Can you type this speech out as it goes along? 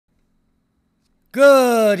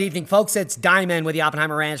Good evening, folks. It's Diamond with the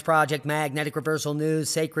Oppenheimer Ranch Project, Magnetic Reversal News,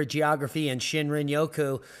 Sacred Geography, and Shinrin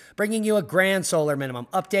Yoku, bringing you a grand solar minimum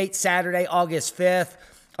update Saturday, August 5th,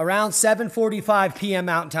 around 7:45 p.m.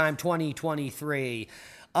 Mountain Time 2023.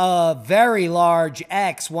 A very large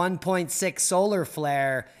X1.6 solar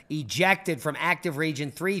flare ejected from active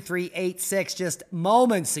region 3386 just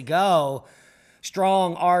moments ago.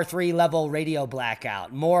 Strong R3 level radio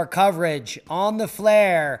blackout. More coverage on the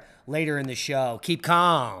flare later in the show. Keep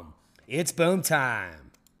calm. It's boom time.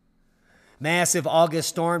 Massive August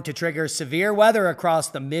storm to trigger severe weather across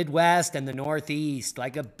the Midwest and the Northeast.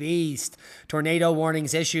 Like a beast. Tornado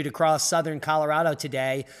warnings issued across southern Colorado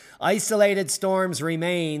today. Isolated storms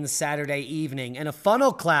remain Saturday evening. And a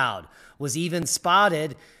funnel cloud was even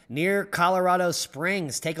spotted near Colorado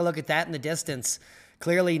Springs. Take a look at that in the distance.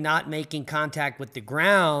 Clearly not making contact with the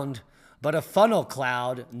ground, but a funnel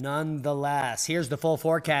cloud nonetheless. Here's the full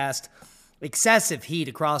forecast. Excessive heat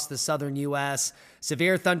across the southern U.S.,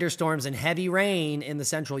 severe thunderstorms and heavy rain in the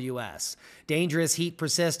central U.S. Dangerous heat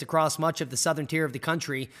persists across much of the southern tier of the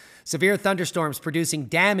country. Severe thunderstorms producing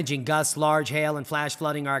damaging gusts, large hail, and flash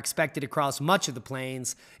flooding are expected across much of the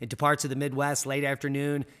plains into parts of the Midwest late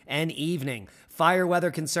afternoon and evening. Fire weather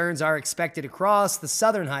concerns are expected across the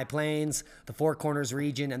southern high plains, the Four Corners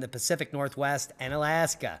region, and the Pacific Northwest and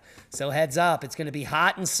Alaska. So heads up, it's going to be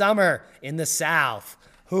hot in summer in the south.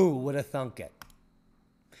 Who would have thunk it?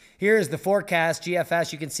 Here's the forecast,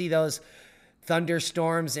 GFS. You can see those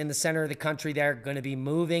thunderstorms in the center of the country. They're going to be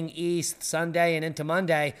moving east Sunday and into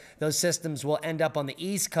Monday. Those systems will end up on the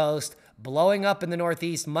East Coast, blowing up in the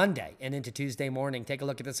Northeast Monday and into Tuesday morning. Take a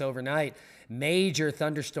look at this overnight. Major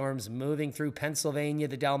thunderstorms moving through Pennsylvania,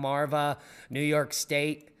 the Delmarva, New York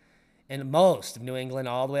State, and most of New England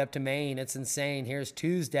all the way up to Maine. It's insane. Here's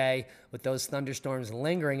Tuesday with those thunderstorms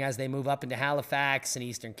lingering as they move up into Halifax and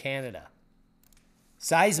eastern Canada.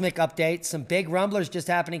 Seismic update. Some big rumblers just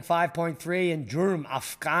happening. 5.3 in Jurm,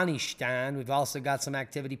 Afghanistan. We've also got some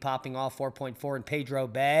activity popping off. 4.4 in Pedro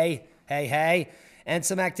Bay. Hey. And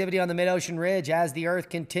some activity on the mid-ocean ridge as the Earth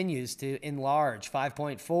continues to enlarge.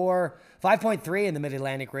 5.3 in the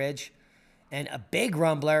mid-Atlantic ridge. And a big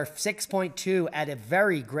rumbler, 6.2 at a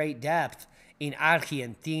very great depth in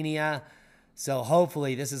Argentina. So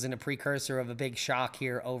hopefully this isn't a precursor of a big shock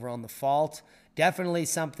here over on the fault. Definitely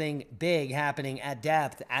something big happening at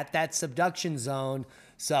depth at that subduction zone.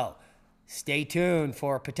 So stay tuned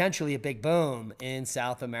for potentially a big boom in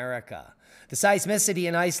South America. The seismicity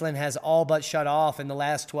in Iceland has all but shut off in the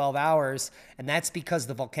last 12 hours, and that's because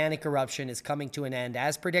the volcanic eruption is coming to an end.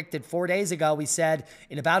 As predicted 4 days ago, we said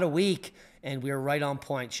in about a week, and we were right on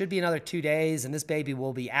point. Should be another 2 days, and this baby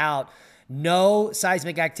will be out. No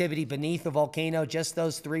seismic activity beneath the volcano, just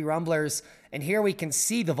those three rumblers. And here we can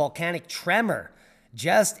see the volcanic tremor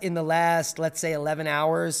just in the last, let's say, 11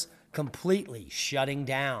 hours, completely shutting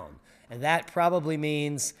down. And that probably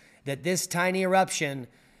means that this tiny eruption,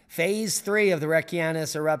 phase 3 of the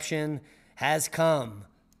Reykjanes eruption, has come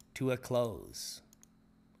to a close.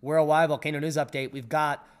 Worldwide volcano news update. We've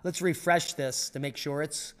got, let's refresh this to make sure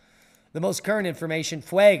it's the most current information.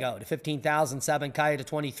 Fuego to 15,000, Sabancaya to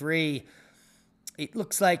 23. It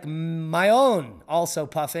looks like Mayon also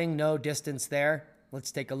puffing, no distance there.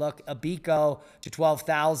 Let's take a look. Abiko to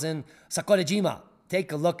 12,000. Sakurajima,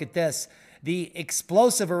 take a look at this. The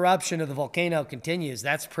explosive eruption of the volcano continues.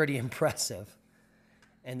 That's pretty impressive.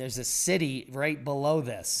 And there's a city right below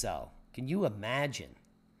this, so can you imagine?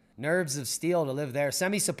 Nerves of steel to live there.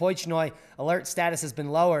 Semi-Sapoichnoi alert status has been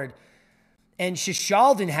lowered. And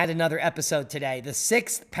Shishaldin had another episode today. The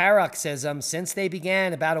 6th paroxysm since they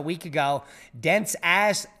began about a week ago. Dense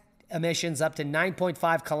ash emissions up to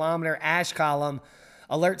 9.5 kilometer ash column.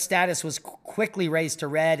 Alert status was quickly raised to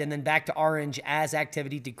red and then back to orange as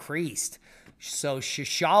activity decreased. So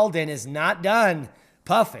Shishaldin is not done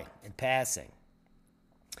puffing and passing.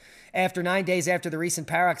 After 9 days after the recent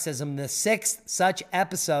paroxysm, the 6th such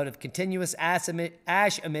episode of continuous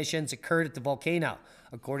ash emissions occurred at the volcano,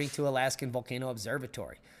 according to Alaskan Volcano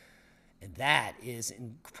Observatory. And that is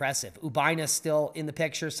impressive. Ubina still in the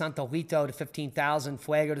picture. Santo Huito to 15,000.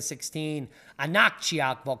 Fuego to 16.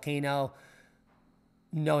 Anakchiak volcano.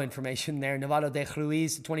 No information there. Nevado de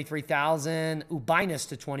Ruiz to 23,000. Ubinas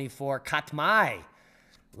to 24. Katmai.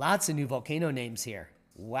 Lots of new volcano names here.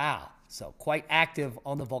 Wow. So quite active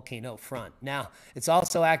on the volcano front. Now, it's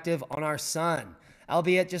also active on our sun,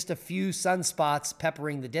 albeit just a few sunspots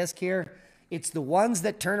peppering the disk here. It's the ones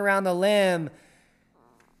that turn around the limb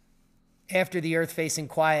after the Earth facing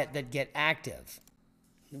quiet that get active,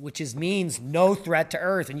 which means no threat to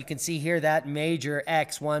Earth. And you can see here that major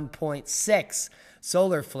X1.6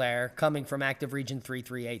 solar flare coming from active region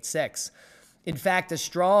 3386. In fact, a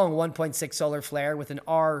strong 1.6 solar flare with an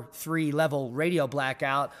R3 level radio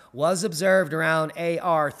blackout was observed around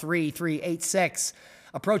AR3386,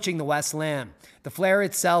 approaching the west limb. The flare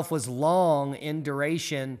itself was long in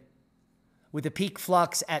duration, with a peak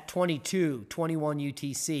flux at 2221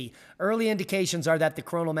 UTC. Early indications are that the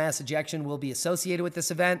coronal mass ejection will be associated with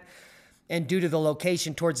this event, and due to the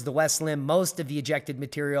location towards the west limb, most of the ejected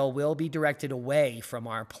material will be directed away from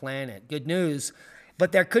our planet. Good news,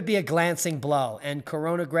 but there could be a glancing blow, and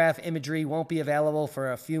coronagraph imagery won't be available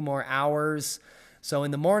for a few more hours. So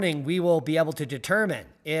in the morning, we will be able to determine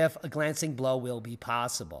if a glancing blow will be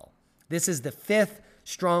possible. This is the fifth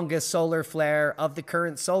strongest solar flare of the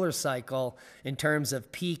current solar cycle in terms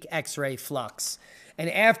of peak X-ray flux. And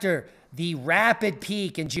after the rapid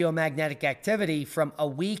peak in geomagnetic activity from a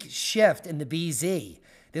weak shift in the BZ,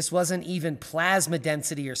 this wasn't even plasma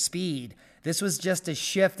density or speed. This was just a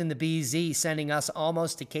shift in the BZ, sending us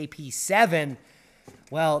almost to KP7.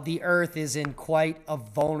 Well, the Earth is in quite a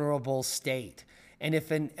vulnerable state. And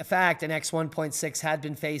if in fact an X1.6 had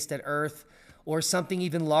been faced at Earth, or something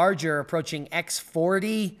even larger approaching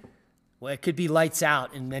X40, well, it could be lights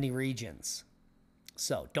out in many regions.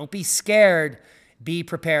 So don't be scared, be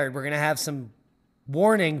prepared. We're going to have some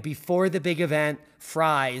warning before the big event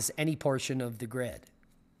fries any portion of the grid.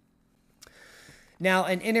 Now,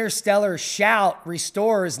 an interstellar shout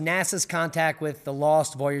restores NASA's contact with the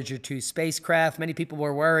lost Voyager 2 spacecraft. Many people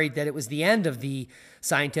were worried that it was the end of the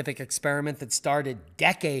scientific experiment that started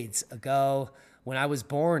decades ago, when I was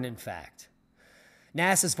born, in fact.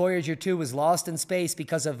 NASA's Voyager 2 was lost in space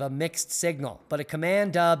because of a mixed signal, but a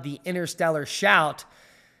command dubbed the Interstellar Shout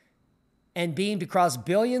and beamed across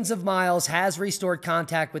billions of miles has restored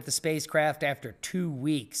contact with the spacecraft after 2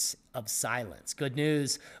 weeks of silence. Good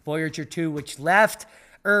news, Voyager 2, which left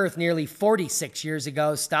Earth nearly 46 years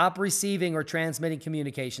ago, stopped receiving or transmitting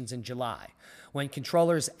communications in July, when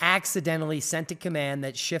controllers accidentally sent a command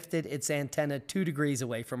that shifted its antenna 2 degrees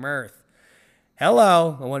away from Earth.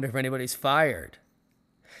 Hello, I wonder if anybody's fired.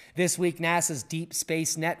 This week, NASA's Deep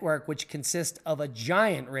Space Network, which consists of a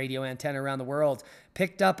giant radio antenna around the world,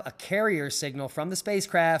 picked up a carrier signal from the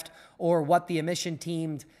spacecraft, or what the mission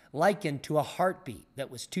team likened to a heartbeat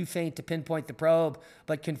that was too faint to pinpoint the probe,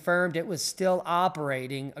 but confirmed it was still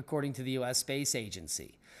operating, according to the U.S. Space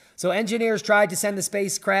Agency. So engineers tried to send the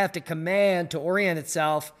spacecraft a command to orient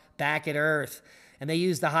itself back at Earth, and they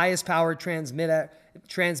used the highest powered transmitter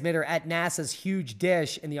at NASA's huge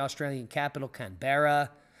dish in the Australian capital,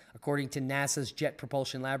 Canberra, according to NASA's Jet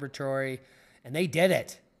Propulsion Laboratory, and they did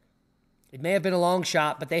it. It may have been a long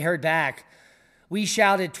shot, but they heard back. We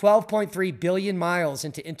shouted 12.3 billion miles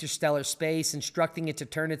into interstellar space, instructing it to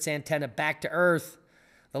turn its antenna back to Earth,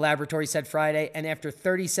 the laboratory said Friday, and after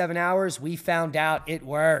 37 hours, we found out it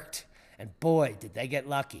worked. And boy, did they get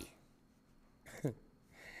lucky.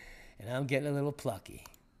 And I'm getting a little plucky.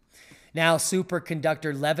 Now,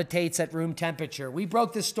 superconductor levitates at room temperature. We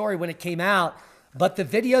broke this story when it came out, but the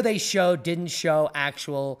video they showed didn't show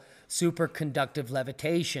actual superconductive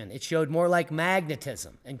levitation. It showed more like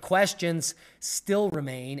magnetism, and questions still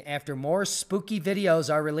remain after more spooky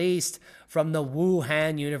videos are released from the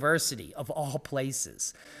Wuhan University, of all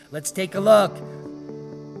places. Let's take a look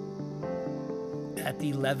at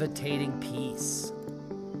the levitating piece.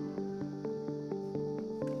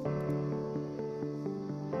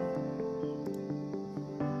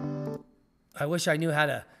 I wish I knew how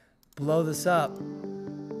to blow this up.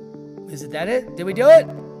 Is it that it? Did we do it?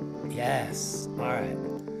 Yes. All right.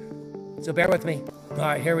 So bear with me. All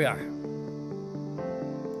right, here we are.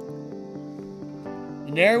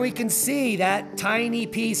 And there we can see that tiny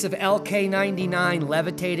piece of LK-99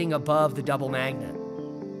 levitating above the double magnet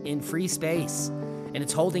in free space, and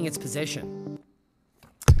it's holding its position.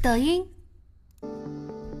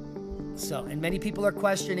 So, and many people are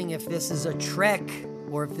questioning if this is a trick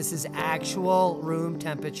or if this is actual room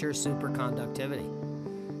temperature superconductivity.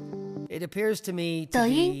 It appears to me to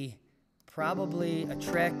be probably a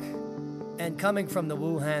trick, and coming from the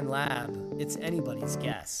Wuhan lab, it's anybody's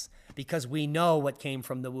guess, because we know what came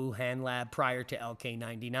from the Wuhan lab prior to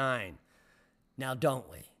LK-99. Now, don't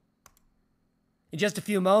we? In just a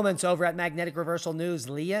few moments over at Magnetic Reversal News,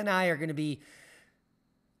 Leah and I are going to be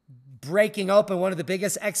breaking open one of the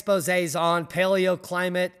biggest exposés on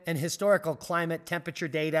paleoclimate and historical climate temperature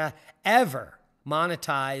data ever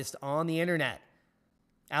monetized on the internet.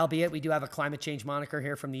 Albeit we do have a climate change moniker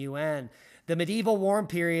here from the UN. The medieval warm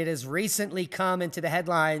period has recently come into the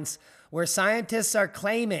headlines, where scientists are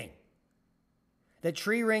claiming that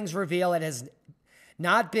tree rings reveal it has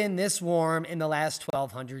not been this warm in the last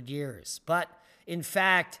 1,200 years. But in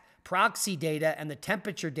fact, proxy data and the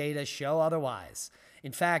temperature data show otherwise.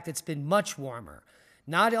 In fact, it's been much warmer.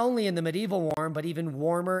 Not only in the medieval warm, but even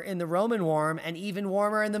warmer in the Roman warm and even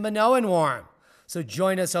warmer in the Minoan warm. So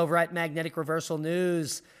join us over at Magnetic Reversal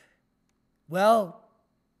News. Well,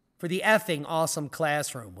 for the effing awesome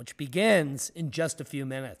classroom, which begins in just a few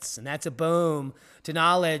minutes. And that's a boom to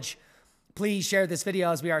knowledge. Please share this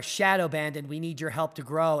video as we are shadow banned and we need your help to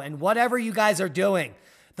grow. And whatever you guys are doing,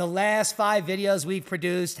 the last 5 videos we've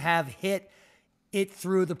produced have hit it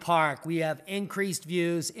through the park. We have increased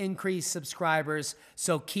views, increased subscribers,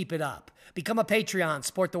 so keep it up. Become a Patreon,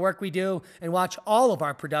 support the work we do, and watch all of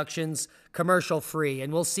our productions commercial free.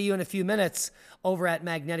 And we'll see you in a few minutes over at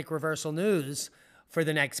Magnetic Reversal News for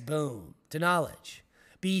the next boom to knowledge.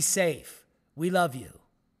 Be safe. We love you.